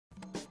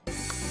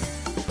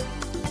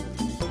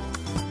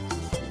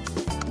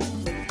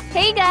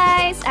Hey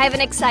guys! I have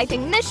an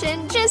exciting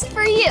mission just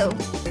for you!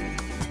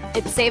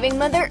 It's saving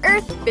Mother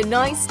Earth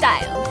Pinoy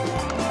style.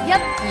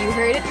 Yup, you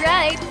heard it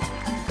right!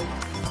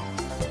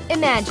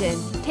 Imagine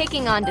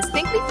taking on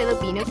distinctly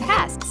Filipino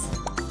tasks.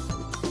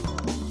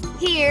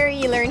 Here,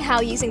 you learn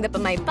how using the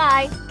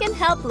pamaypay can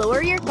help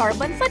lower your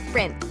carbon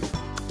footprint.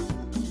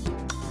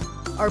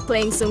 Or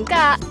playing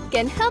sungka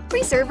can help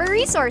preserve our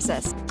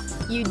resources.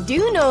 You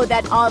do know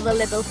that all the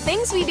little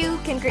things we do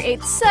can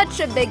create such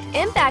a big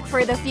impact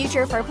for the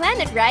future of our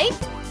planet, right?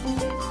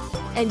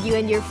 And you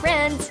and your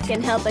friends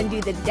can help undo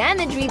the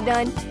damage we've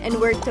done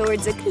and work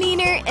towards a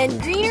cleaner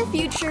and greener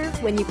future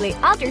when you play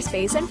Outer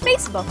Space on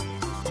Facebook.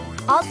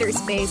 Outer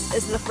Space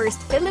is the first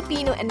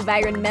Filipino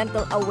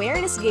environmental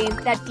awareness game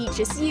that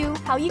teaches you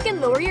how you can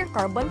lower your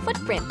carbon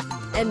footprint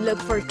and look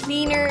for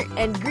cleaner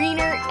and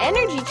greener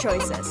energy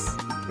choices.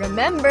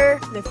 Remember,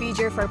 the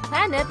future of our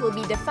planet will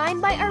be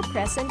defined by our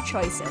present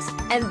choices,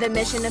 and the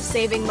mission of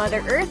saving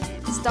Mother Earth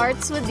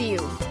starts with you.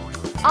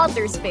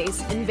 Outer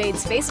Space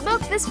invades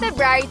Facebook this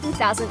February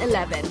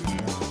 2011.